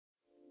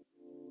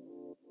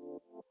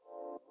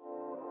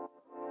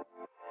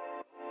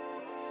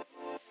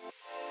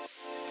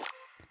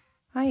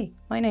Hi,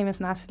 my name is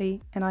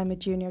Natalie and I'm a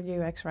junior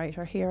UX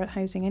writer here at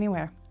Housing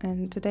Anywhere,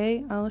 and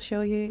today I'll show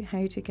you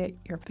how to get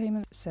your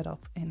payment set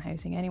up in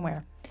Housing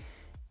Anywhere.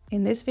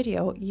 In this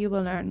video you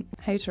will learn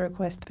how to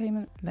request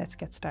payment. Let's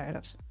get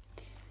started.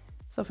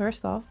 So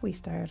first off, we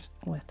start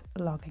with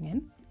logging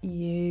in.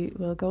 You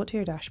will go to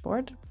your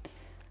dashboard.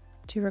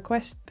 To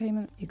request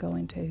payment, you go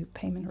into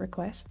payment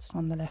requests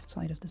on the left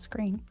side of the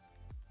screen,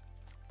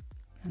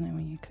 and then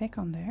when you click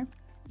on there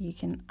you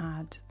can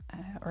add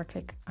or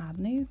click add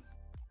new,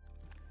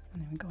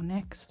 and then we go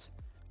next.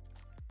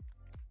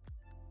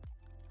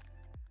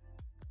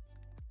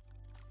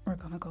 We're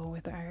going to go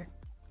with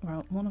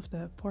one of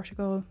the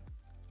Portugal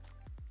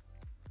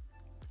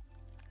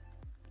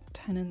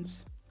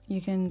tenants.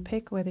 You can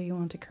pick whether you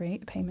want to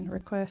create payment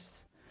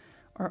requests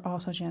or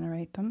auto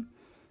generate them.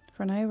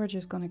 For now we're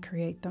just going to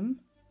create them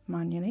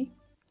manually.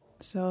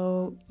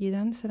 So you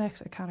then select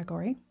a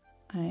category.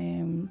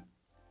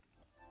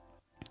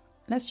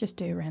 Let's just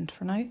do rent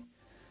for now.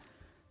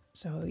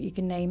 So you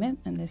can name it,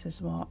 and this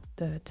is what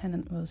the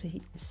tenant will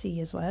see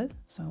as well.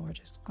 So we're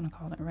just going to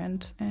call it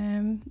rent.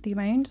 The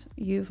amount,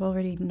 you've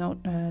already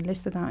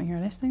listed that in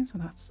your listing, so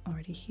that's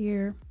already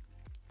here.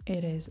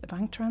 It is a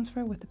bank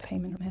transfer with the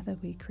payment method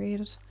we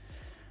created.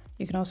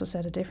 You can also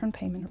set a different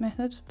payment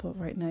method, but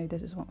right now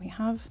this is what we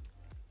have.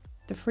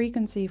 The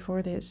frequency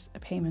for this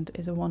payment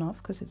is a one-off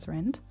because it's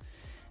rent,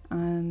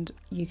 and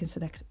you can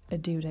select a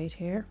due date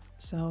here.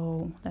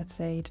 So let's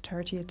say the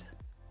 30th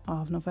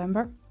of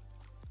November.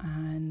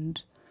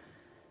 And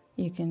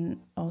you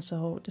can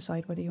also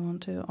decide whether you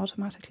want to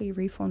automatically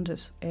refund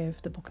it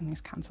if the booking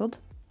is cancelled.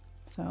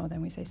 So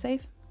then we say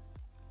save,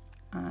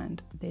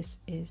 and this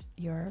is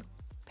your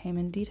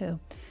payment detail.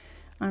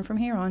 And from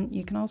here on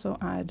you can also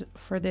add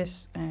for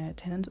this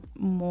tenant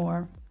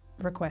more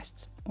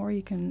requests, or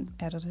you can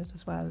edit it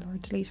as well or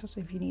delete it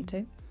if you need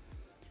to.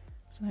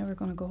 So now we're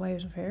going to go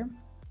out of here.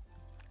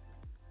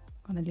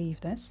 I'm going to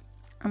leave this,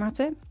 and that's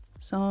it.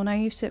 So now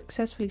you've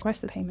successfully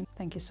requested payment.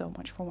 Thank you so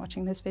much for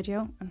watching this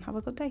video, and have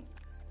a good day.